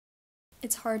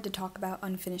It's hard to talk about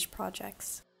unfinished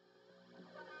projects.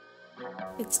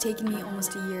 It's taken me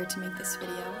almost a year to make this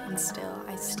video, and still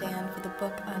I stand for the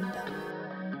book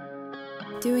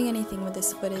undone. Doing anything with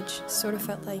this footage sort of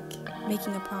felt like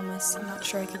making a promise I'm not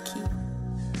sure I could keep.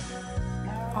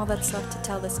 All that's left to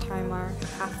tell this time are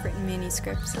half-written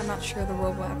manuscripts I'm not sure the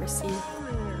world will ever see.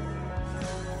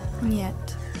 And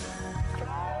yet,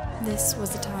 this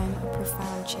was a time of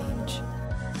profound change.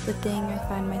 The thing I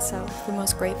find myself the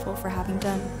most grateful for having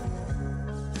done.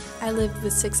 I lived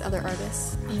with 6 other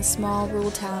artists in the small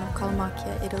rural town of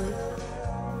Collemachia, Italy.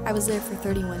 I was there for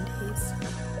 31 days.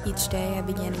 Each day I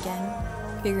began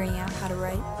again, figuring out how to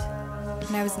write.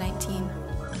 When I was 19,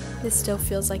 this still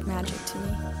feels like magic to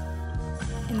me.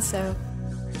 And so,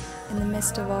 in the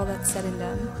midst of all that's said and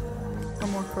done, or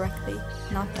more correctly,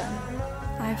 not done,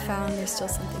 I've found there's still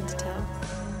something to tell.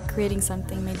 Creating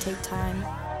something may take time,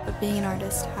 but being an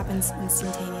artist happens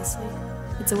instantaneously.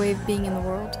 It's a way of being in the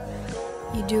world.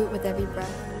 You do it with every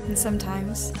breath, and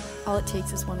sometimes all it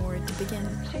takes is one word to begin.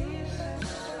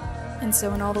 And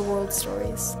so in all the world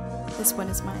stories, this one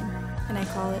is mine, and I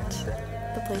call it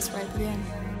The Place Where I Began,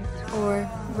 or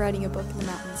Writing a Book in the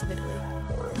Mountains of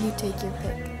Italy. You take your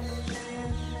pick.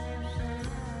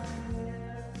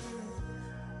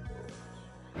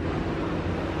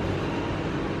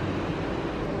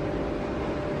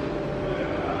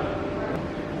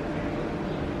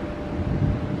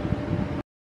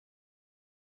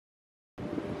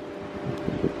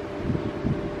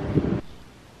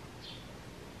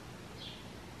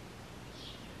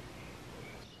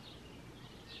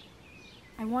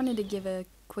 I wanted to give a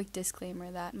quick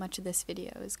disclaimer that much of this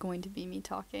video is going to be me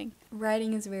talking.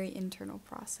 Writing is a very internal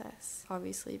process.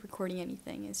 Obviously, recording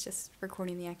anything is just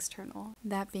recording the external.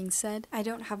 That being said, I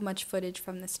don't have much footage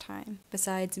from this time,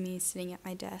 besides me sitting at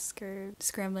my desk or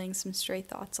scrambling some stray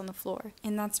thoughts on the floor.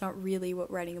 And that's not really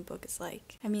what writing a book is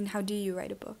like. I mean, how do you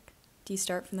write a book? Do you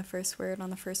start from the first word on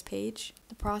the first page?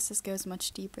 The process goes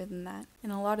much deeper than that,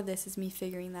 and a lot of this is me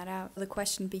figuring that out. The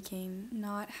question became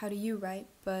not how do you write,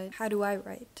 but how do I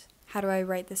write? How do I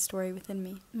write this story within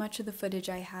me? Much of the footage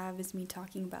I have is me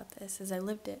talking about this as I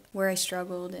lived it, where I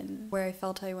struggled and where I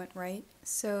felt I went right.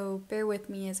 So bear with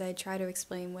me as I try to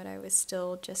explain what I was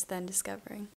still just then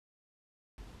discovering.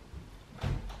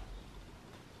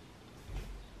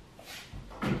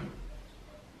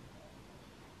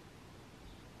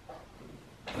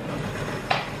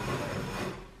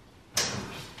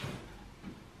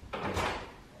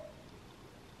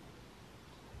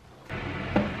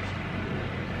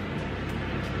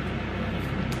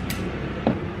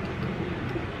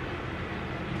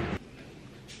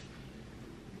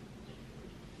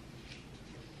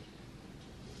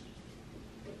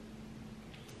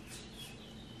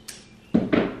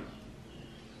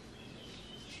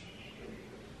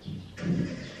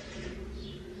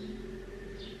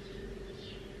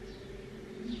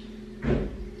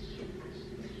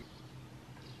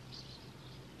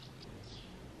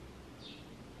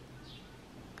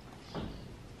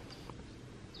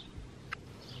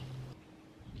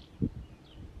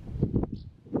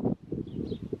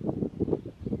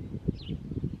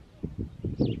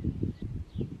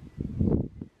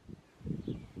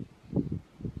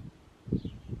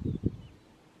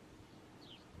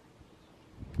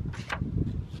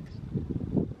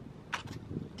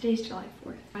 Today's July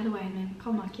 4th. By the way, I'm in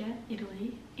Collemachia,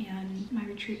 Italy, and my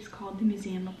retreat is called the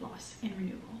Museum of Loss and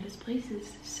Renewal. This place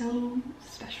is so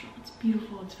special. It's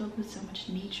beautiful. It's filled with so much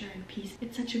nature and peace.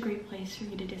 It's such a great place for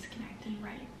me to disconnect and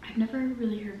write. I've never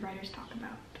really heard writers talk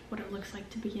about what it looks like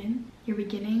to begin. You're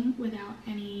beginning without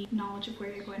any knowledge of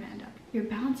where you're going to end up. You're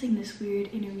balancing this weird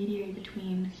intermediary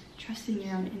between trusting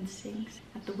your own instincts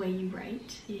that the way you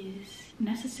write is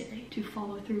necessary to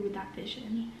follow through with that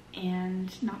vision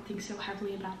and not think so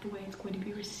heavily about the way it's going to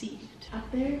be received. Up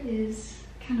there is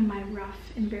kind of my rough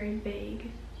and very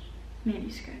vague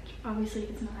manuscript. Obviously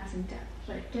it's not as in-depth,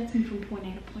 but it gets me from point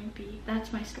A to point B.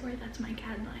 That's my story, that's my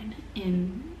guideline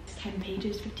in 10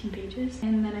 pages, 15 pages,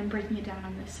 and then I'm breaking it down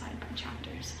on this side by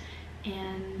chapters.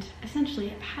 And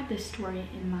essentially I've had this story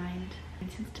in mind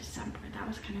since December. That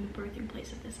was kind of the birthing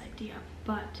place of this idea,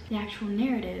 but the actual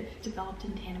narrative developed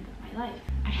in tandem with my life.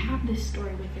 I have this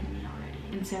story within me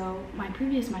already, and so my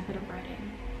previous method of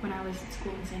writing, when I was at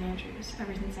school in St. Andrews,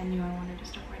 ever since I knew I wanted to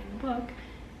start writing a book,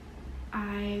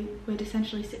 I would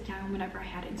essentially sit down whenever I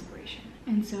had inspiration.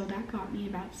 And so that got me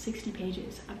about 60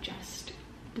 pages of just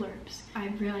blurbs. I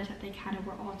realized that they kind of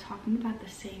were all talking about the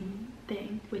same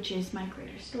thing, which is my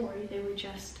greater story. They were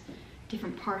just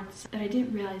different parts that I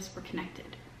didn't realize were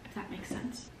connected, if that makes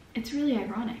sense. It's really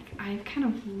ironic. I've kind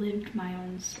of lived my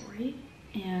own story,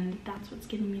 and that's what's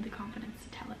giving me the confidence to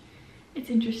tell it. It's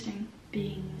interesting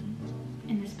being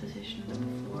in this position with the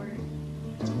floor.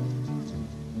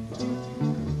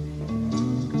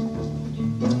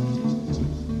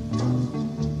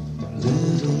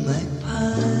 Little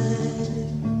magpie,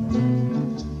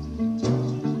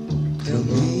 tell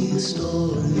me a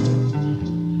story.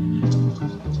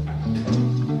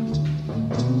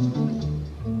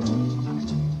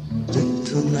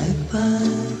 Little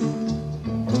magpie,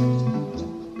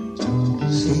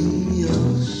 sing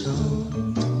your song.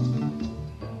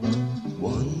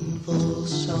 One for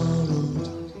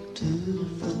sorrow, two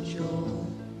for joy,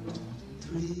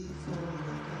 three for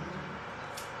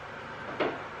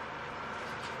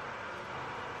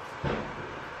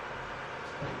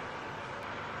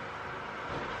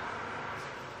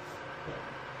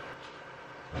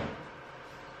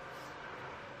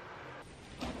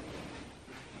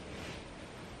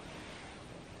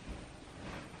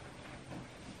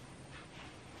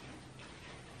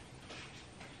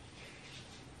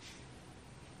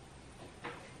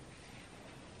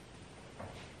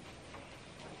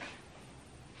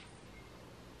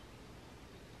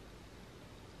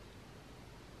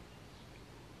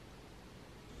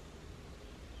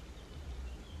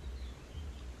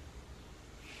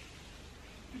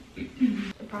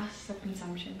The process of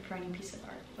consumption for any piece of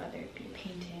art, whether it be a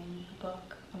painting, a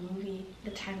book, a movie,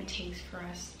 the time it takes for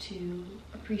us to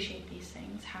appreciate these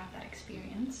things, have that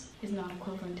experience, is not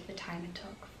equivalent to the time it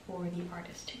took for the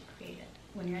artist to create it.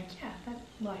 When you're like, yeah, that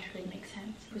logically makes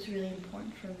sense. It was really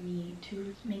important for me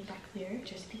to make that clear,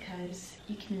 just because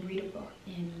you can read a book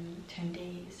in 10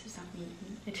 days does not mean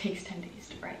it takes 10 days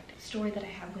to write. The story that I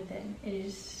have within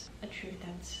is a truth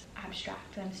that's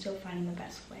abstract, and I'm still finding the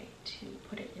best way to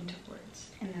put it into words.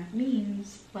 And that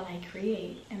means while I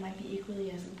create, it might be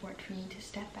equally as important for me to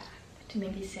step back, to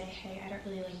maybe say, hey, I don't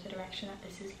really like the direction that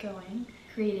this is going.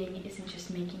 Creating isn't just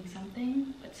making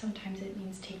something, but sometimes it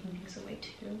means taking things away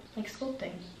too. Like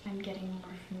sculpting. I'm getting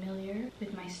more familiar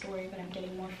with my story, but I'm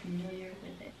getting more familiar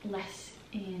with it. Less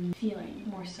in feeling,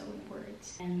 more so in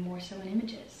words, and more so in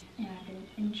images. And I've been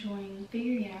enjoying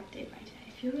figuring it out day by day.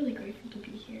 I feel really grateful to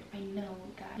be here. I know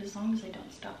that as long as I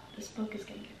don't stop, this book is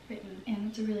going to get written. And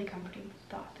it's a really comforting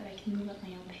thought that I can move at my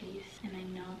own pace, and I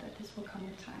know that this will come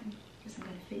with time, because I'm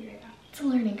going to figure it out. It's a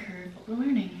learning curve, but we're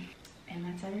learning, and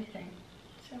that's everything.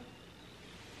 So,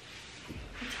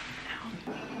 it's on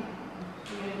now.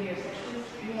 You're gonna do your sixes?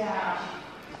 Yeah.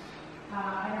 I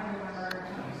don't remember.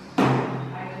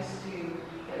 I just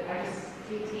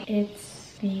 18.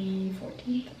 It's the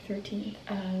 14th, 13th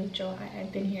of July.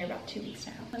 I've been here about 2 weeks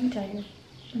now. Let me tell you,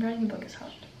 writing a book is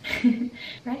hard.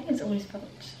 Writing has always felt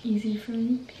easy for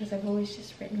me because I've always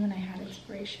just written when I had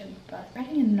inspiration, but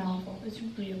writing a novel is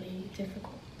really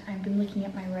difficult. I've been looking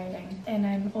at my writing and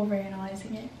I'm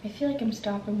overanalyzing it. I feel like I'm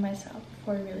stopping myself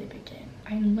before I really begin.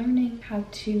 I'm learning how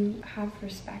to have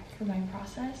respect for my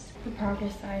process, the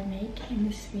progress that I make, and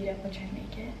the speed at which I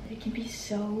make it. It can be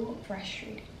so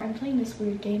frustrating. I'm playing this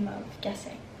weird game of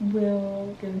guessing.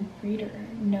 Will the reader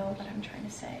know what I'm trying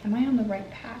to say? Am I on the right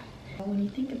path? When you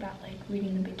think about like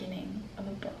reading the beginning of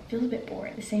a book, it feels a bit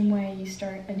boring. The same way you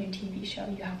start a new TV show,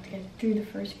 you have to get through the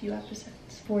first few episodes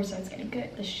before it starts getting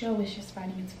good. The show is just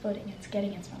finding its footing, it's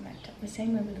getting its momentum. The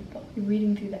same way with a book. You're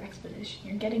reading through the exposition,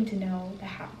 you're getting to know the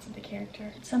habits of the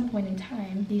character. At some point in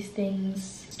time, these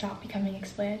things stop becoming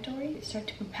explanatory, they start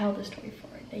to propel the story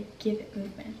forward. They give it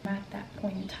movement. I'm at that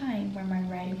point in time where my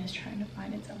writing is trying to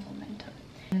find its own momentum.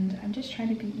 And I'm just trying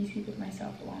to be easy with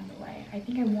myself along the way. I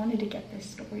think I wanted to get this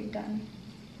story done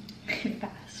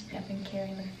fast. I've been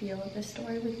carrying the feel of this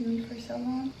story with me for so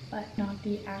long, but not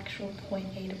the actual point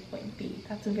A to point B.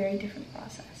 That's a very different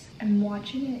process. I'm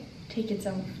watching it take its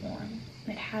own form.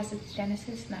 It has its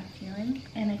genesis and that feeling,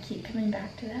 and I keep coming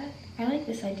back to that. I like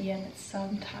this idea that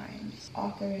sometimes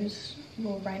authors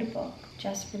will write a book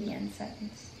just for the end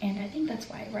sentence. And I think that's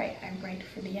why I write. I write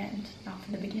for the end, not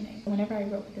for the beginning. Whenever I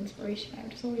wrote with inspiration, I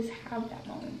would just always have that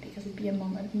moment because it'd be a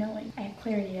moment of knowing. I had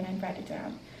clarity and I'd write it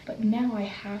down. But now I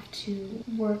have to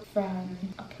work from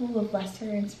a pool of lesser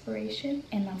inspiration,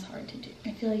 and that's hard to do.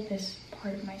 I feel like this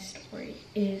part of my story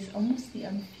is almost the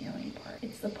unfeeling part.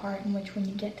 It's the part in which when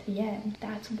you get to the end,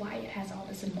 that's why it has all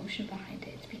this emotion behind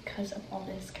it. It's because of all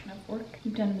this kind of work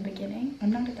you've done in the beginning.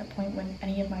 I'm not at that point when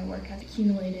any of my work has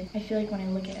accumulated. I feel like when I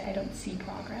look at it, I don't see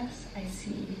progress. I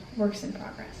see works in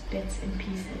progress, bits and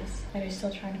pieces that are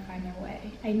still trying to find their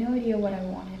way. I had no idea what I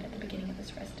wanted at the beginning of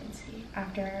this residency.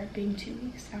 After being 2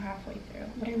 weeks, now halfway through,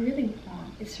 what I really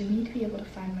want is It's for me to be able to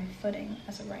find my footing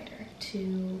as a writer,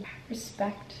 to have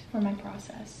respect for my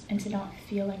process, and to not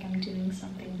feel like I'm doing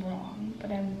something wrong,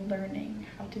 but I'm learning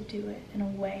how to do it in a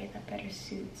way that better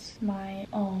suits my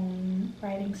own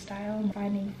writing style,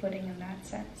 finding footing in that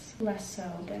sense, less so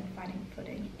than finding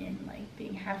footing in like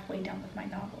being halfway done with my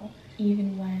novel,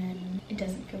 even when it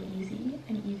doesn't feel easy,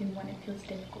 and even when it feels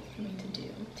difficult for me to do,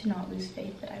 to not lose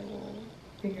faith that I will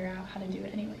figure out how to do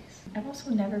it anyways. I've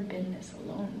also never been this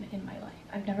alone in my life.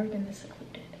 I've never been this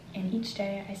secluded. And each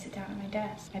day I sit down at my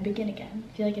desk, I begin again.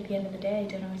 I feel like at the end of the day I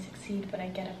don't always succeed, but I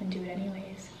get up and do it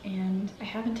anyways. And I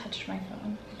haven't touched my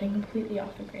phone. I've been completely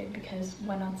off the grid because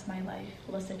when else in my life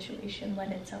will a situation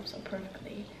lend itself so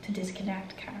perfectly to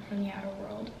disconnect kind of from the outer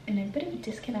world. And a bit of a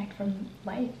disconnect from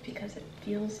life because it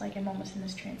feels like I'm almost in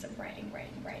this trance of writing.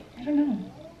 I don't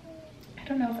know. I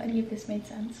don't know if any of this made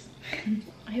sense.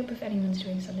 I hope if anyone's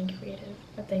doing something creative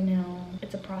that they know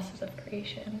it's a process of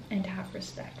creation and to have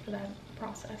respect for that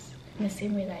process. In the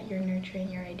same way that you're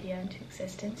nurturing your idea into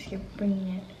existence, you're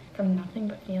bringing it from nothing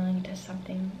but feeling to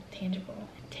something tangible.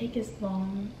 Take as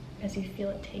long as you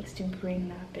feel it takes to bring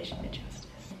that vision to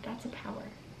justice. That's a power.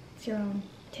 It's your own.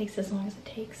 It takes as long as it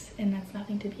takes, and that's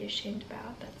nothing to be ashamed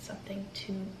about. That's something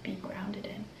to be grounded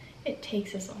in. It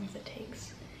takes as long as it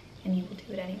takes, and you will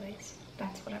do it anyways.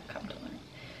 That's what I've come to learn,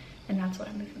 and that's what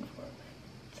I'm moving forward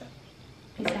with. So,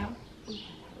 peace out.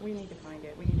 We need to find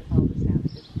it. We need to follow the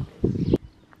savages.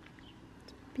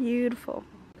 It's Beautiful.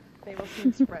 They will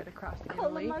soon spread across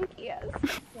Italy. Collemachia.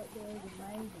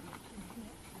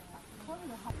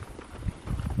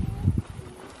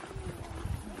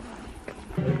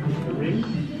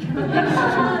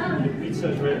 Pizza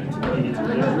is ready to be eaten.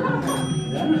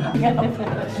 Yeah?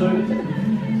 So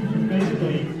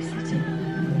basically,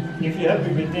 if you're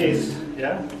happy with this,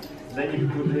 yeah, then you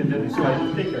put it in the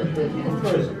slightly thicker. Of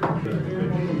course,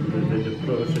 the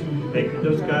process. Like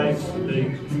those guys, they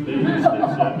use this.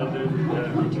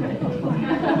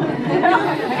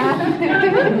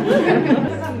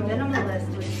 Minimalist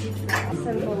with pizza.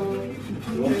 Simple.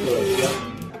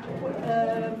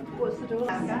 What's the door?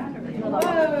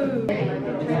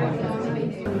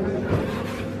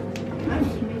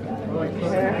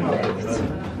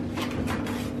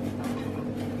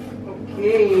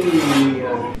 Okay.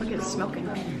 Look at it smoking.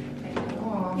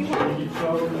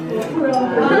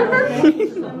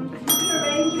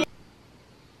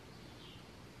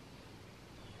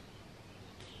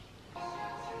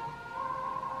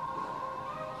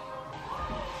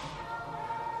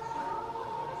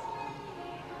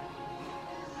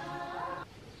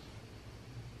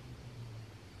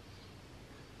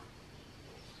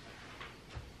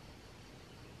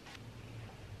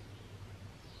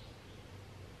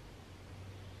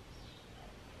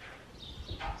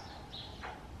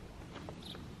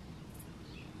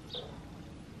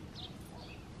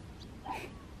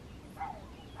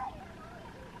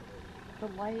 The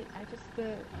light,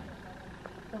 the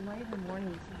light in the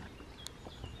mornings.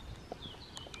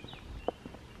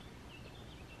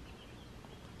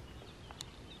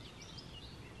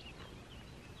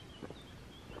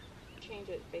 Change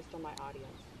it based on my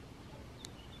audience.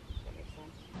 Does that make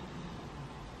sense?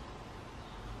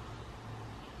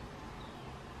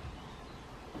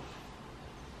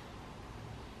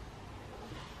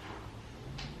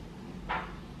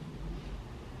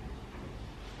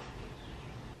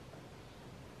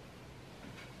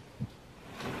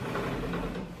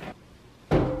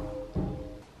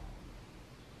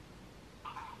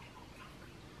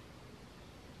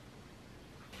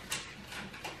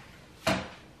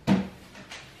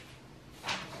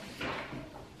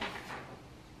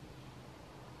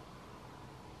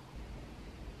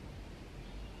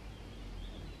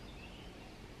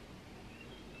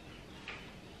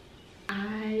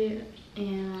 I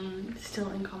am still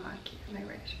in Collemachia, my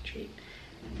writer's retreat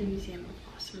at the Museum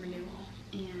of Loss and Renewal,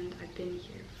 and I've been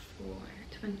here for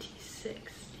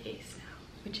 26 days now,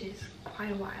 which is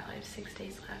quite a while. I have 6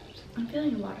 days left. I'm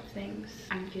feeling a lot of things.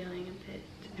 I'm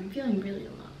feeling really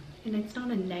alone. And it's not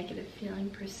a negative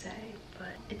feeling per se,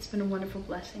 but it's been a wonderful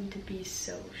blessing to be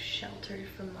so sheltered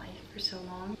from life for so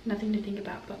long. Nothing to think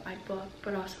about but my book,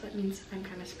 but also that means I'm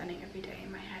kind of spending every day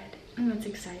in my head. And that's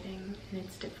exciting, and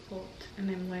it's difficult,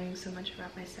 and I'm learning so much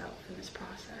about myself in this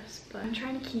process. But I'm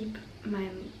trying to keep my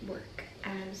work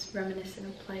as reminiscent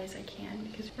of play as I can,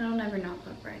 because I'll never not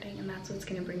love writing, and that's what's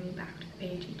going to bring me back to the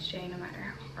page each day, no matter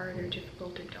how hard or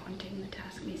difficult or daunting the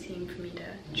task may seem for me to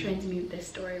transmute this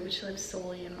story, which lives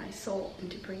solely in my soul, and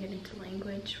to bring it into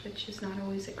language, which is not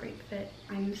always a great fit.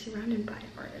 I'm surrounded by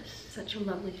artists. Such a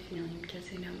lovely feeling, because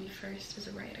they know me first as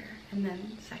a writer, and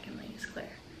then secondly as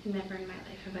Claire. Never in my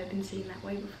life have I been seen that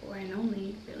way before, and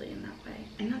only really in that way.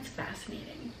 And that's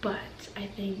fascinating. But I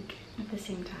think at the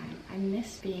same time, I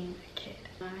miss being a kid.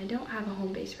 I don't have a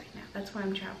home base right now. That's why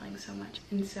I'm traveling so much.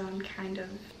 And so I'm kind of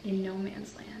in no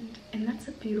man's land. And that's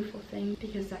a beautiful thing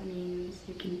because that means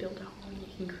you can build a home,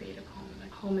 you can create a home.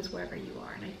 A home is wherever you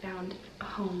are. And I found a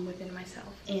home within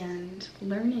myself. And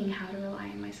learning how to rely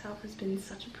on myself has been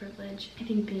such a privilege. I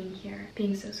think being here,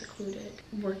 being so secluded,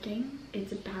 working,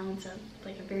 it's a balance of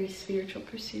like a very spiritual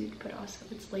pursuit, but also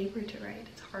it's labor to write.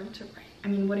 It's hard to write. I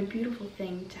mean, what a beautiful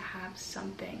thing to have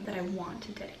something that I want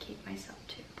to dedicate myself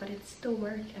to. But it's still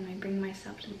work, and I bring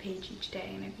myself to the page each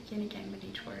day, and I begin again with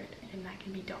each word, and that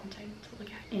can be daunting to look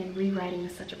at. And rewriting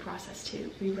is such a process too.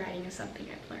 Rewriting is something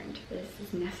I've learned. This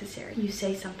is necessary. You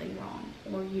say something wrong,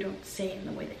 or you don't say it in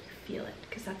the way that you feel it,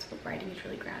 because that's what writing is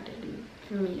really grounded in.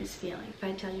 For me, is feeling. If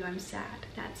I tell you I'm sad,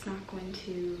 that's not going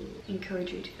to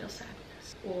encourage you to feel sadness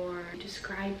or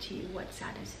describe to you what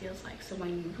sadness feels like. So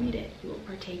when you read it, you will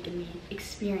partake in the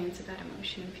experience of that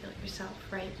emotion and feel it yourself,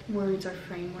 right? Words are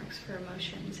frameworks for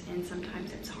emotions, and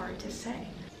sometimes it's hard to say.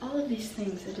 All of these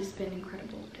things, it has been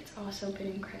incredible, but it's also been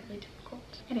incredibly difficult.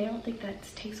 And I don't think that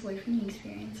takes away from the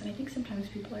experience. And I think sometimes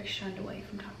people are shunned away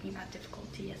from talking about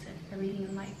difficulty as if everything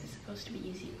in life is supposed to be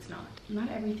easy. It's not. Not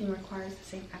everything requires the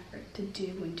same effort to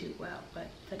do and do well, but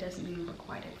that doesn't mean we're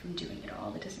required from doing it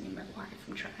all. That doesn't mean we're required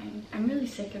from trying. I'm really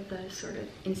sick of the sort of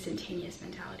instantaneous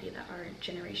mentality that our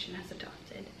generation has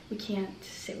adopted. We can't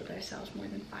sit with ourselves more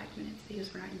than 5 minutes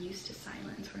because we're not used to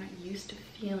silence. We're not used to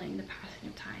feeling the passing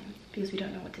of time because we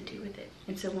don't know what to do with it.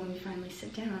 And so when we finally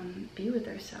sit down and be with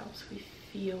ourselves, we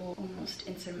feel almost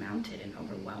insurmounted and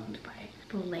overwhelmed by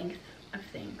the length of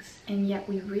things. And yet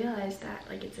we realize that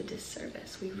like it's a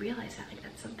disservice. We realize that like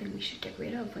that's something we should get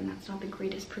rid of, when that's not the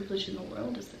greatest privilege in the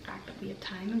world, is the fact that we have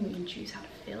time and we can choose how to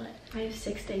fill it. I have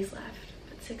 6 days left.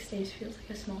 6 days feels like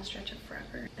a small stretch of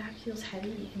forever. That feels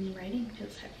heavy, and writing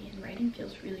feels heavy, and writing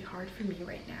feels really hard for me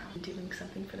right now. Doing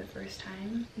something for the first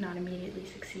time, not immediately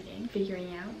succeeding,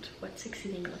 figuring out what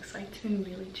succeeding looks like, it's been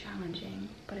really challenging,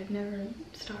 but I've never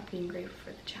stopped being grateful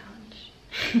for the challenge.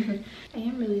 I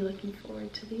am really looking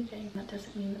forward to leaving. That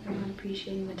doesn't mean that I'm not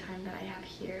appreciating the time that I have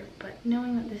here, but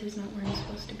knowing that this is not where I'm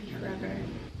supposed to be forever,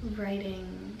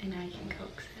 writing and I can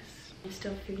coexist. I'm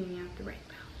still figuring out the right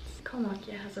balance.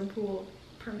 Collemachia has a pool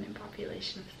permanent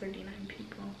population of 39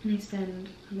 people, and I spend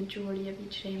a majority of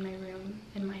each day in my room,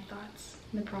 in my thoughts,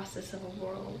 in the process of a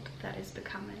world that is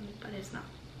becoming, but is not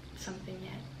something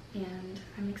yet. And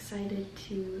I'm excited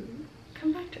to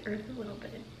come back to earth a little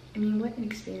bit. I mean, what an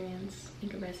experience. I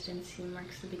think a residency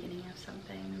marks the beginning of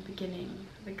something, the beginning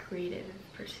of a creative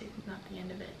pursuit, not the end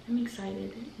of it. I'm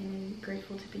excited and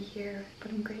grateful to be here,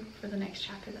 but I'm grateful for the next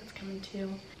chapter that's coming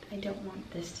too. I don't want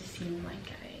this to seem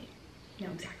like I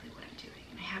know exactly what I'm doing.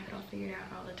 I have it all figured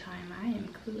out all the time. I am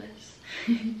clueless.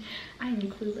 I am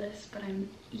clueless, but I'm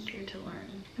eager to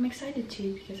learn. I'm excited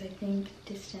too because I think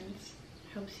distance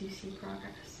helps you see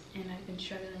progress, and I've been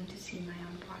struggling to see my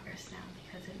own progress now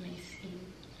because it may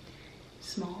seem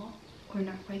small or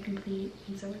not quite complete,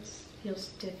 and so it feels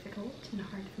difficult and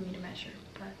hard for me to measure,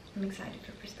 but I'm excited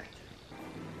for perspective.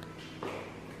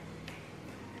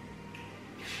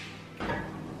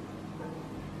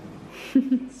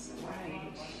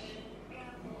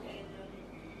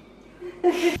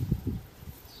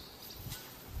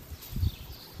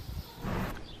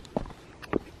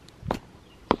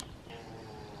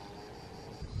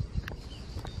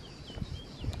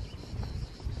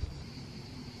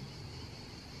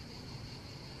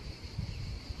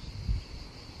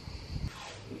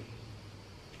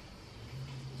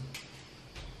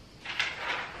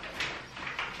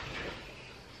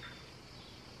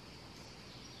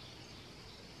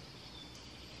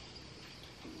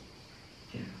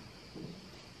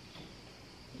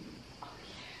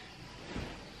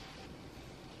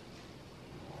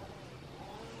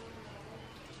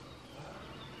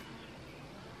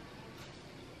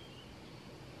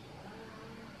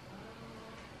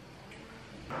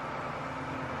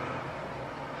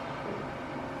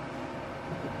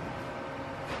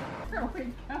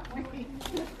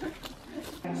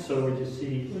 So we just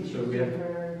see, so we have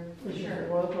deleted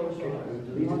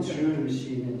through the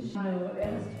machine.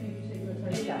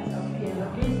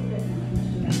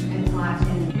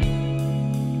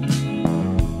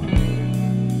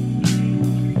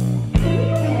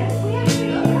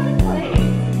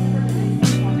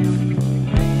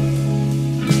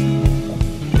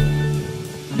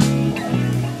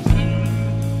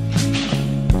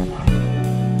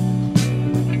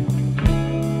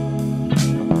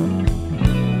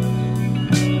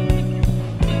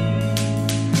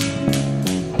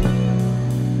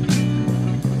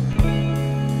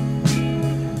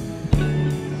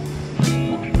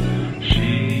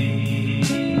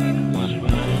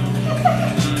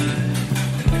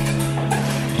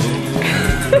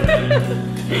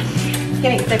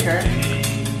 thicker.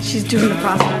 She's doing the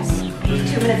process.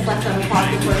 2 minutes left on the clock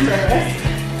before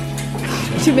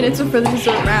service. 2 minutes before the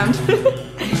dessert round.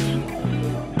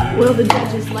 Will the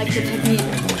judges like the technique?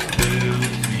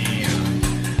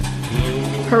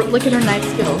 Look at her knife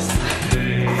skills.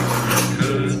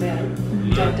 It's bad.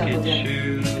 Don't double dip.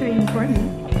 Very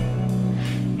important.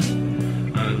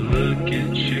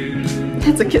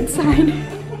 That's a good sign.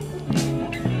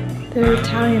 They're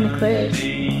Italian eclairs.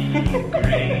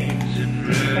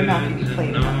 They're not going to be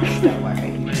plain ones, don't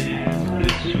worry.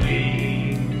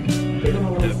 Give them a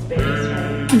little space,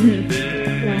 right?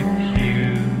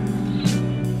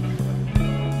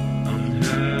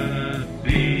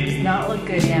 Does not look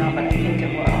good now, but I think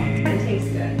it will. It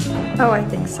tastes good. Oh, I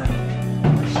think so.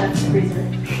 Chef's freezer.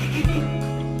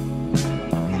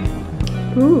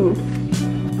 Ooh.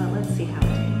 Well, let's see how it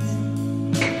tastes.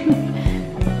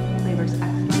 Flavor's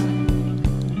excellent.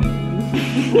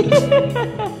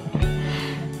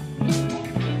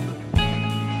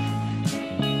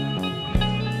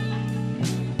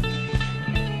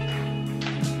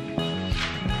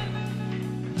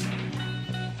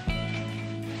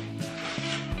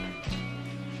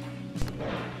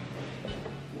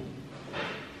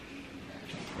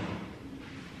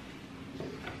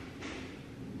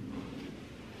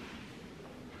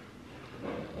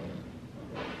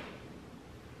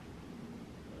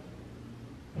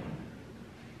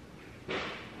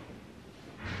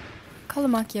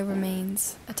 Collemachia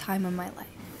remains a time of my life.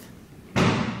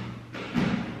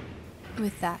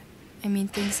 With that, I mean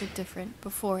things look different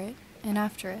before it and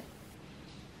after it.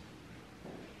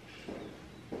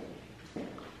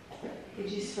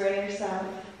 Did you spray yourself?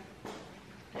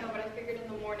 No, but I figured in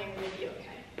the morning we'd be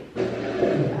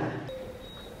okay.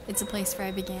 It's a place where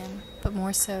I began, but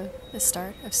more so the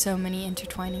start of so many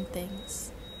intertwining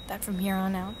things that from here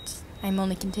on out, I'm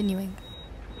only continuing.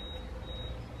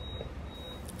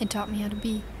 It taught me how to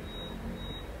be,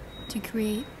 to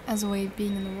create as a way of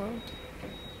being in the world,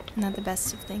 and that the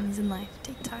best of things in life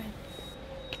take time.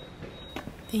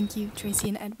 Thank you, Tracy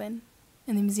and Edwin,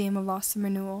 and the Museum of Loss and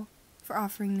Renewal, for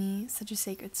offering me such a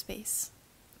sacred space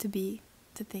to be,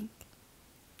 to think,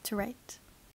 to write.